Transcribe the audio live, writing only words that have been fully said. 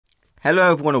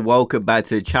Hello everyone and welcome back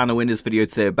to the channel. In this video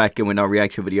today, back in with our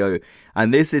reaction video,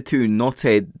 and this is to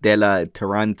Notte della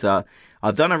Taranta.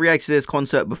 I've done a reaction to this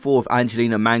concert before with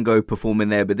Angelina Mango performing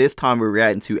there, but this time we're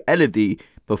reacting to Elodie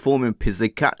performing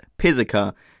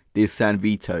Pizzica di San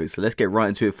Vito. So let's get right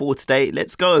into it for today.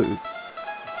 Let's go!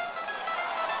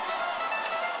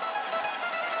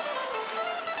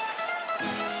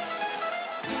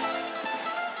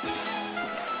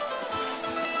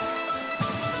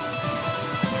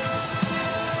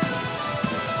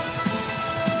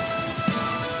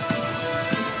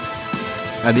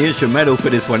 And the instrumental for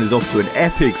this one is off to an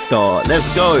epic start.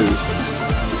 Let's go!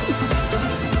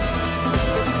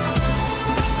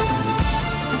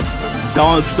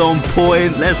 Danced on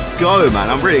point. Let's go, man.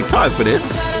 I'm really excited for this.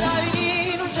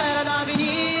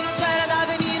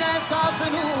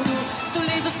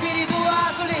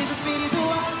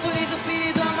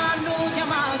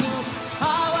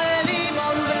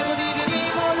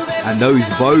 And those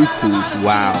vocals,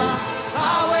 wow.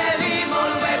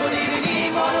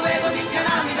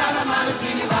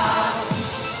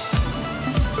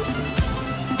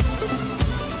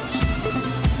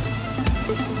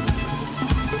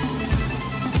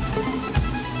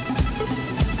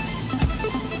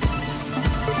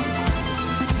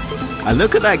 And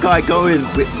look at that guy going,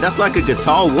 that's like a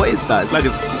guitar. What is that? It's like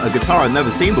a guitar I've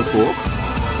never seen before.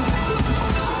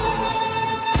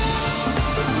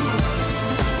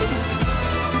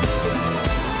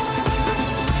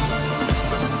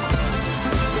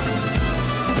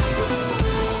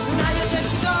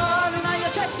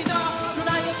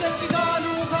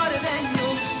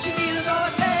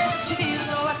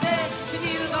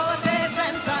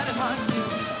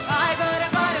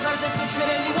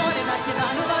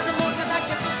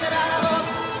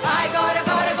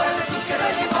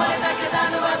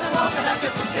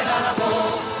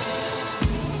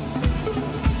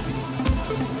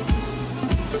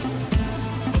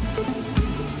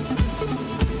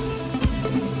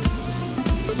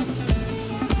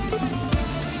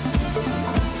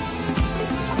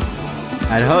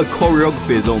 And her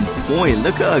choreography is on point.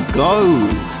 Look at her go.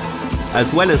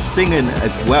 As well as singing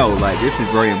as well. Like, this is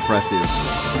very impressive.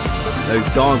 Those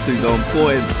dance moves on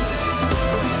point.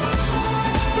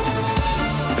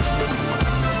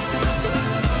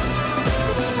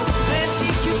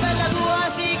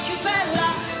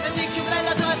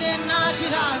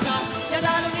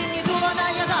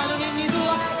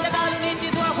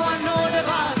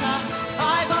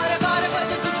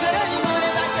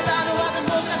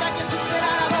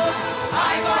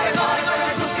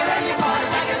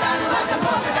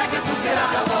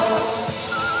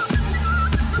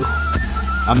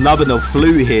 I'm loving the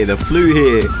flute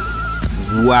here,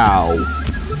 wow.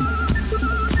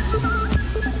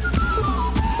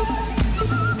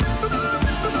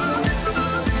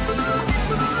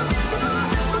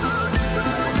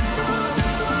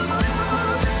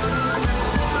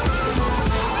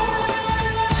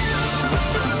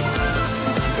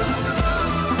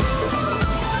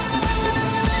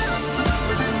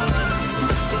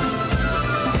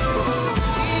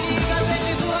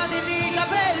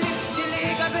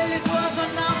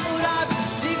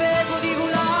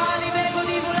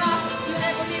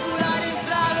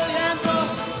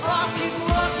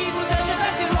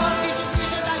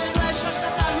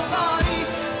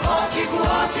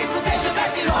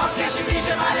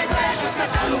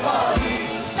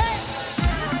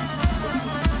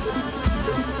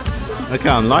 Okay,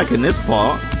 I'm liking this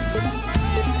part.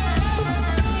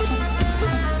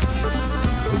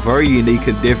 Very unique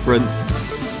and different.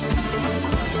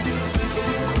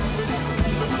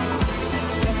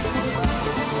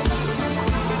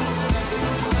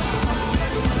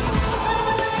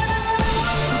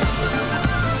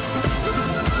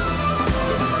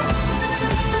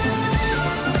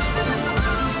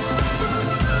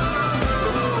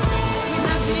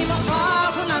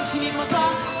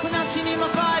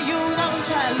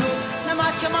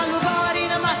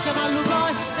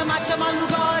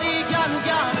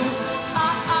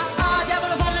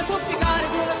 Diavolo parla troppicare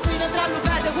con la spina tra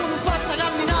l'upete con un forza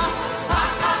camminare.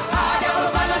 Diavolo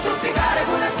parla troppicare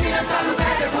con la spina tra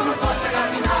l'upete con un forza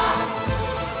camminare.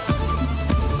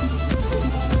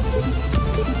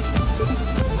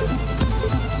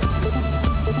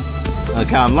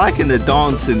 Okay, I'm liking the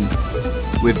dancing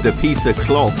with the piece of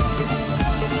cloth.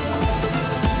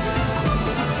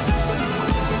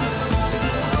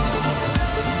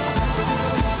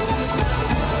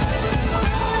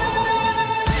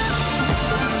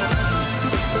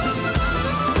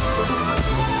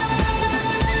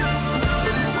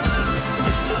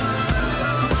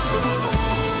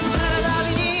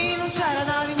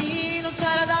 Non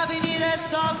c'era da venire,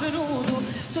 sto venuto.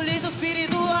 Sorriso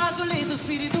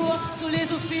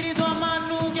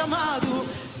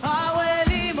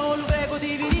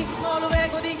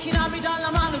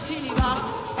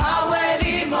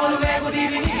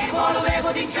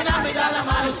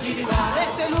rivale.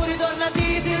 Te lo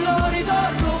ritornati, ti lo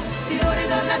ritorno, ti lo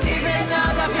ritornati per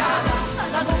nada piada.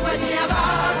 La compagnia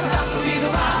va, santo Vito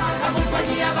va, la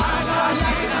compagnia va,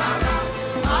 cocinata.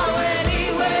 Ah,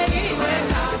 ueli, ueli,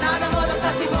 uela, nada moda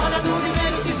starti buona, tu di me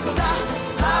non ti scuda.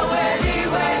 Ah, ueli,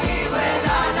 ueli,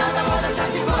 uela, nada moda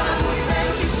starti buona, tu di me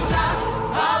non ti scuda.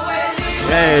 Ah, ueli,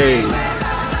 Hey.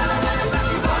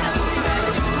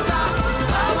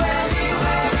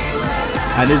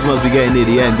 And this must be getting near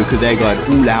the end because they're going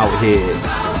all out here.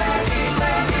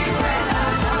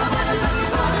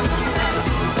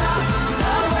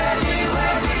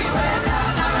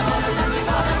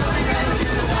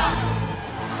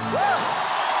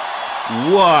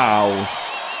 Wow.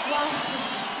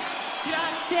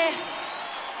 Grazie.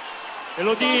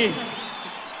 Elodie.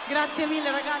 Grazie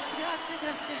mille ragazzi,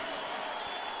 grazie.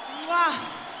 Wow.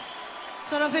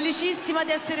 Sono felicissima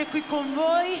di essere qui con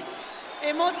voi,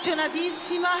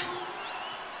 emozionatissima.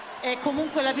 E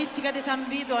comunque la Pizzica di San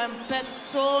Vito è un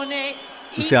pezzone.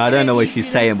 See, I don't know what she's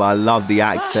saying, but I love the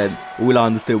accent. All I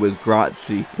understood was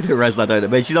grazie. The rest I don't know.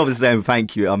 But she's obviously saying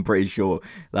thank you, I'm pretty sure.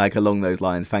 Like along those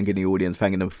lines, thanking the audience,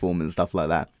 thanking the performance, stuff like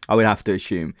that. I would have to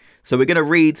assume. So we're going to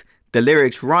read the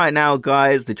lyrics right now,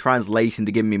 guys. The translation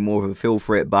to give me more of a feel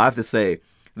for it. But I have to say,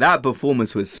 that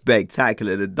performance was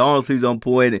spectacular. The dance was on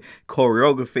point,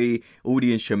 choreography, all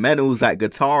the instrumentals, that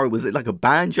guitar. Was it like a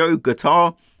banjo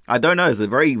guitar? I don't know. It's a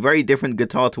very, very different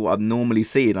guitar to what I've normally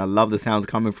seen. I love the sounds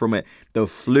coming from it. The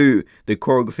flute, the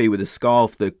choreography with the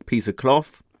scarf, the piece of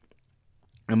cloth.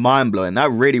 And mind-blowing. That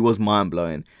really was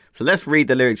mind-blowing. So let's read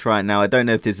the lyrics right now. I don't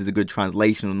know if this is a good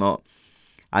translation or not.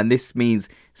 And this means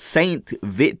Saint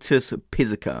Vitus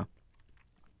Pizzica.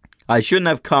 I shouldn't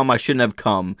have come. I shouldn't have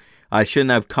come. I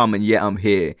shouldn't have come, and yet I'm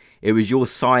here. It was your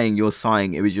sighing, your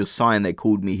sighing. It was your sighing that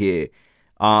called me here.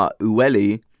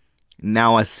 Ueli.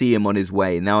 Now I see him on his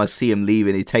way. Now I see him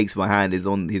leaving. He takes my hand, is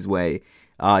on his way.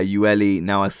 Ueli,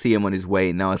 now I see him on his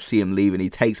way. Now I see him leaving. He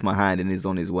takes my hand and is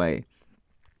on his way.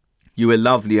 You were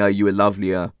lovelier, you were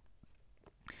lovelier.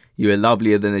 You were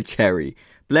lovelier than a cherry.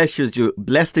 Blessed is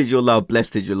your love,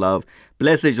 blessed is your love.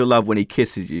 Blessed is your love when he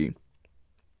kisses you.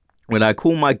 When I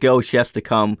call my girl, she has to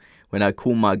come. When I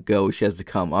call my girl, she has to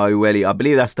come. Oh, Ueli, I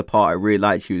believe that's the part I really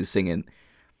liked she was singing.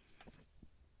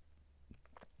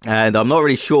 And I'm not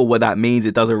really sure what that means.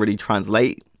 It doesn't really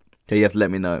translate. So you have to let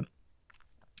me know.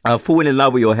 I've fallen in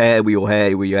love with your hair, with your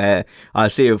hair, with your hair. I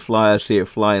see it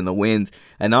fly in the wind.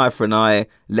 An eye for an eye.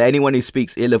 Let anyone who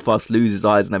speaks ill of us lose his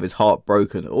eyes and have his heart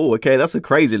broken. Oh, okay, that's a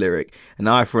crazy lyric. An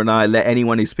eye for an eye. Let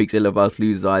anyone who speaks ill of us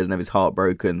lose his eyes and have his heart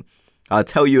broken. I'll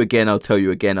tell you again, I'll tell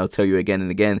you again, I'll tell you again and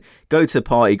again. Go to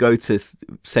party, go to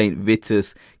St.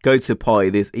 Vitus. Go to party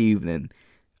this evening.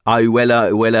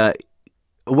 Uela.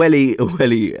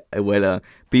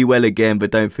 Be well again, but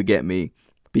don't forget me.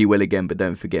 Be well again, but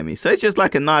don't forget me. So it's just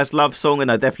like a nice love song,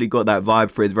 and I definitely got that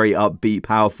vibe for it. It's very upbeat,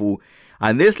 powerful.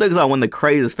 And this looks like one of the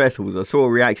craziest festivals. I saw a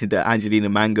reaction to Angelina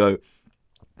Mango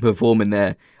performing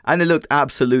there, and it looked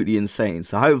absolutely insane.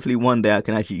 So hopefully one day I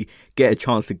can actually get a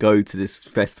chance to go to this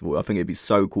festival. I think it'd be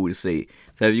so cool to see.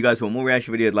 So if you guys want more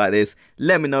reaction videos like this,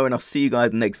 let me know, and I'll see you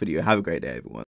guys in the next video. Have a great day, everyone.